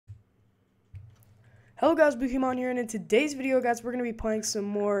Hello guys, Pokemon here, and in today's video, guys, we're going to be playing some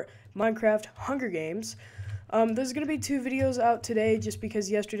more Minecraft Hunger Games. There's going to be two videos out today just because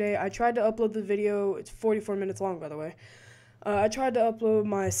yesterday I tried to upload the video. It's 44 minutes long, by the way. I tried to upload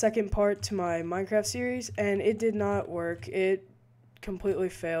my second part to my Minecraft series, and it did not work. It completely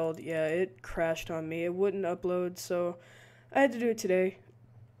failed. Yeah, it crashed on me. It wouldn't upload, so I had to do it today.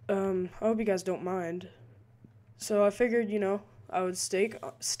 I hope you guys don't mind. So I figured, I would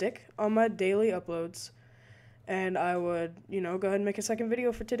stick on my daily uploads, and I would, go ahead and make a second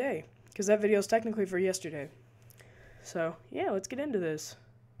video for today, because that video is technically for yesterday. So, yeah, let's get into this.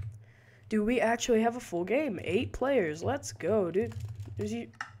 Do we actually have a full game? 8 players. Let's go, dude. There's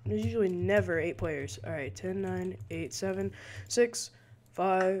usually never 8 players. All right, 10, 9, 8, 7, 6,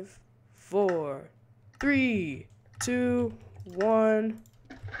 5, 4, 3, 2, 1,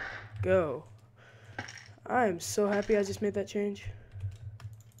 go. I am so happy I just made that change.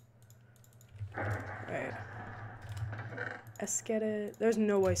 Alright. Let's get it. There's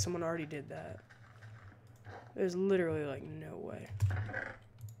no way someone already did that. There's literally, like, no way.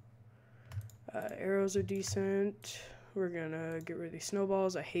 Arrows are decent. We're gonna get rid of these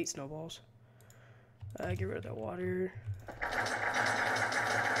snowballs. I hate snowballs. Get rid of that water.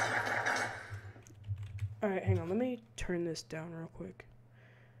 Alright, hang on. Let me turn this down real quick.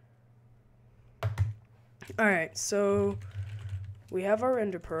 Alright, so we have our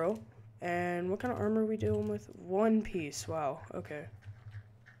ender pearl, and what kind of armor are we dealing with? 1 piece. Wow, okay.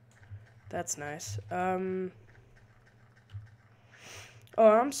 That's nice. Oh,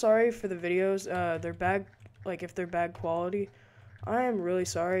 I'm sorry for the videos. They're bad, like, if they're bad quality. I am really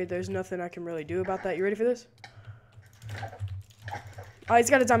sorry. There's nothing I can really do about that. You ready for this? Oh, he's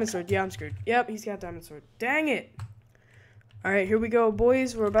got a diamond sword. Yeah, I'm screwed. Yep, he's got a diamond sword. Dang it! Alright, here we go,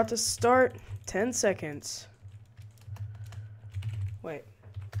 boys. We're about to start. 10 seconds. Wait.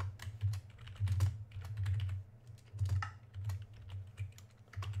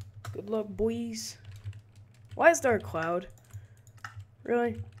 Good luck, boys. Why is there a cloud?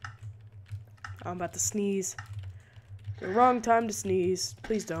 Really? I'm about to sneeze. The wrong time to sneeze.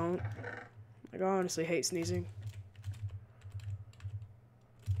 Please don't. Like, I honestly hate sneezing.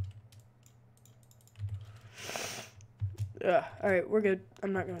 Alright, we're good.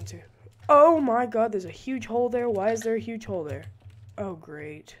 I'm not going to. Oh my god, there's a huge hole there. Why is there a huge hole there? Oh,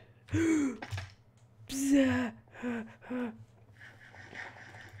 great. Oh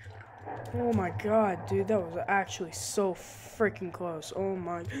my god, dude, that was actually so freaking close. Oh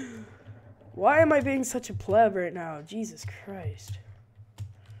my. Why am I being such a pleb right now? Jesus Christ.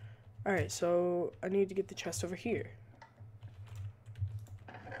 Alright, so I need to get the chest over here.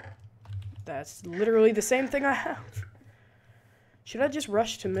 That's literally the same thing I have. Should I just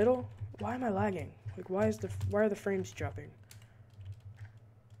rush to middle? Why am I lagging? Like, why are the frames dropping?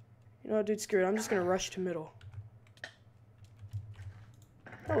 You know what, dude, screw it. I'm just gonna rush to middle.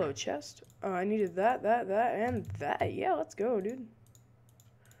 Hello, chest. Oh, I needed that, and that. Yeah, let's go, dude.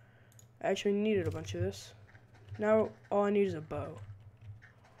 I actually needed a bunch of this. Now, all I need is a bow.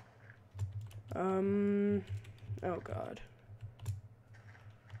 Oh, God.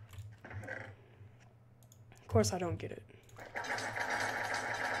 Of course I don't get it.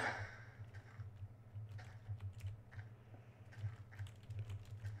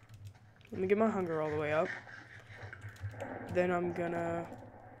 Let me get my hunger all the way up. Then I'm gonna...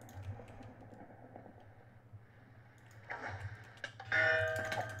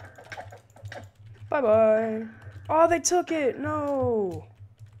 Bye-bye. Oh, they took it! No!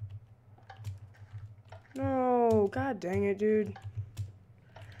 No! God dang it, dude.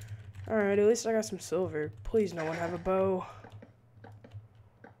 Alright, at least I got some silver. Please, no one have a bow.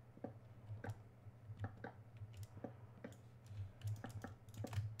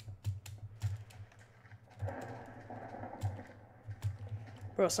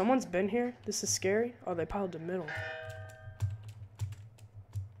 Bro, someone's been here? This is scary. Oh, they piled the middle.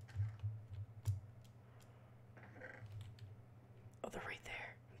 Oh, they're right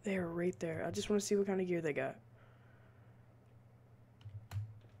there. They're right there. I just want to see what kind of gear they got.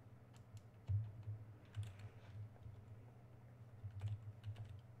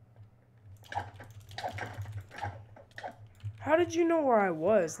 How did you know where I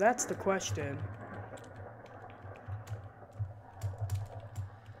was? That's the question.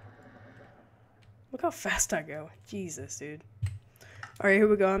 Look how fast I go. Jesus, dude. Alright, here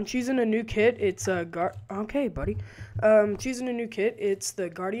we go. I'm choosing a new kit. It's a okay, buddy. Choosing a new kit. It's the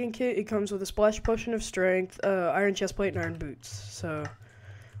Guardian kit. It comes with a splash potion of strength, iron chestplate, and iron boots. So,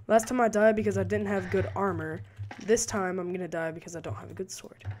 last time I died because I didn't have good armor. This time I'm gonna die because I don't have a good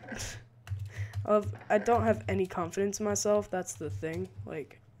sword. I don't have any confidence in myself. That's the thing.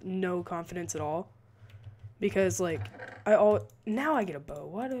 Like, no confidence at all. because like now I get a bow.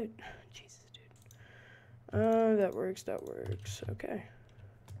 Why did Jesus, dude? That works. That works. Okay.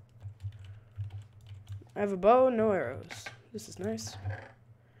 I have a bow, no arrows. This is nice.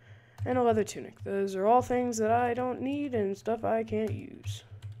 And a leather tunic. Those are all things that I don't need and stuff I can't use.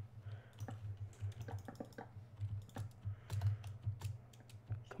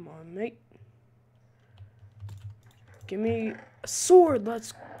 Come on, mate. Give me a sword.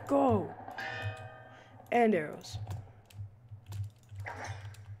 Let's go. And arrows.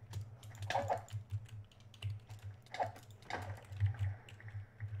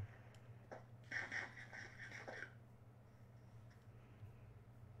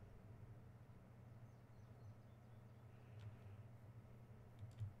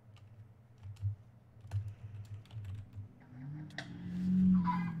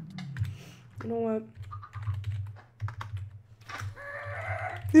 You know what?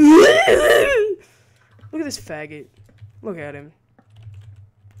 Look at this faggot. Look at him.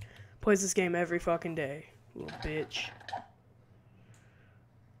 Plays this game every fucking day. Little bitch.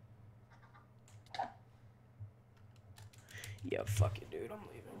 Yeah, fuck it, dude. I'm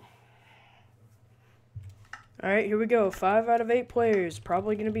leaving. Alright, here we go. 5 out of 8 players.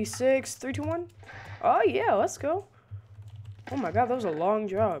 Probably gonna be 6. 3, 2, 1. Oh, yeah, let's go. Oh my god, that was a long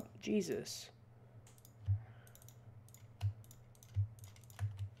job. Jesus.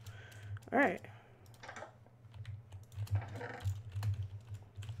 Alright.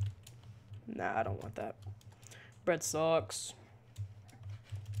 Nah, I don't want that. Bread sucks.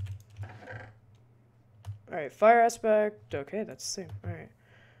 Alright, fire aspect. Okay, that's the same. Alright.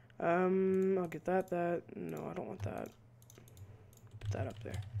 I'll get that. No, I don't want that. Put that up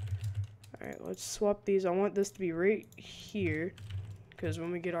there. Alright, let's swap these. I want this to be right here. Because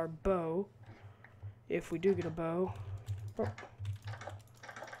when we get our bow, if we do get a bow. Oh.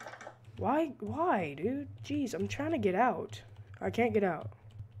 Why, dude? Jeez, I'm trying to get out. I can't get out.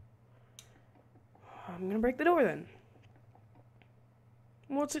 I'm gonna break the door then.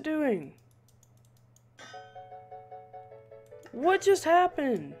 What's it doing? What just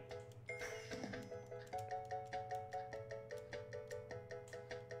happened?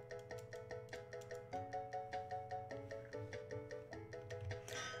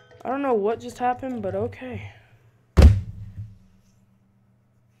 I don't know what just happened, but okay.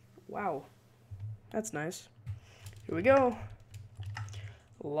 Wow. That's nice. Here we go.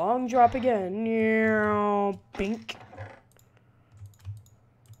 Long drop again. Bink.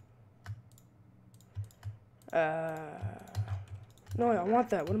 No, I want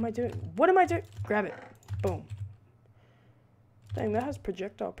that. What am I doing? What am I doing? Grab it. Boom. Dang, that has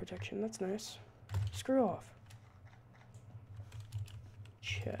projectile protection. That's nice. Screw off.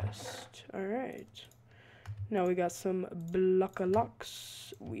 Chest. Alright. Now we got some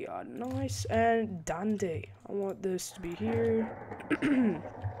blockalocks. We are nice. And Dante. I want this to be here.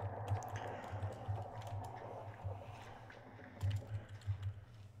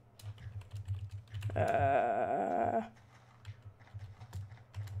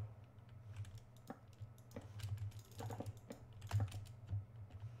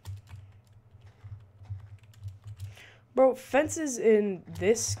 Bro, fences in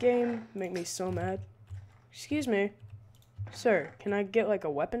this game make me so mad. Excuse me. Sir, can I get like a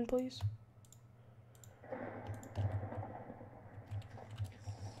weapon, please?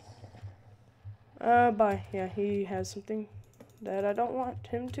 Bye. Yeah, he has something that I don't want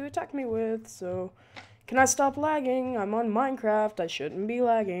him to attack me with, so... Can I stop lagging? I'm on Minecraft. I shouldn't be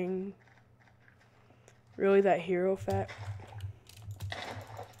lagging. Really, that hero fact?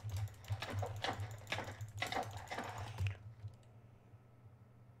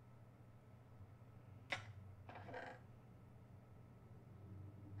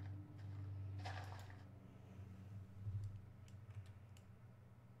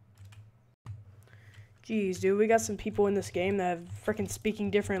 Jeez, dude, we got some people in this game that have freaking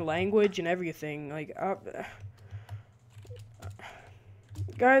speaking different language and everything. Like,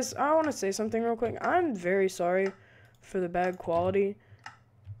 guys, I want to say something real quick. I'm very sorry for the bad quality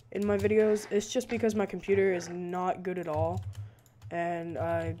in my videos. It's just because my computer is not good at all. And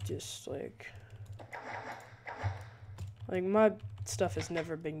I just, like my stuff has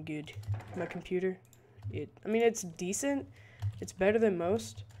never been good. My computer. I mean, it's decent. It's better than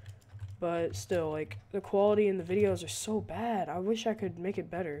most. But still, like, the quality in the videos are so bad. I wish I could make it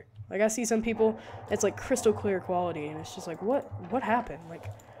better. Like, I see some people, it's like crystal clear quality, and it's just like, what happened?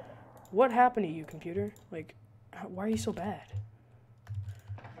 Like, what happened to you, computer? Like, why are you so bad?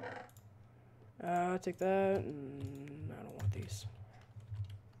 I'll take that, and I don't want these.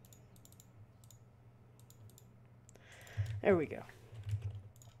 There we go.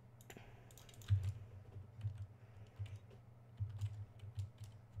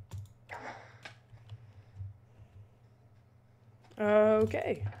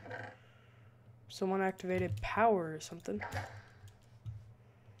 Okay. Someone activated power or something.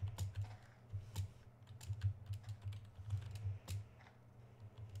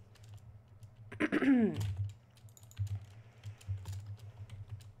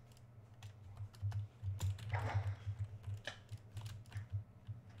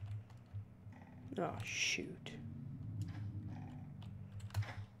 Oh, shoot.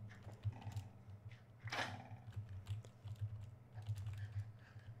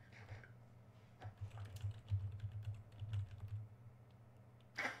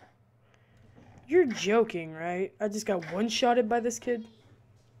 You're joking, right? I just got one-shotted by this kid.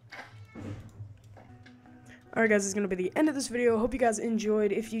 Alright guys, this is going to be the end of this video. Hope you guys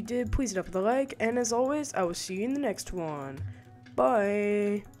enjoyed. If you did, please hit up with a like. And as always, I will see you in the next one.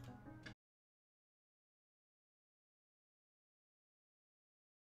 Bye.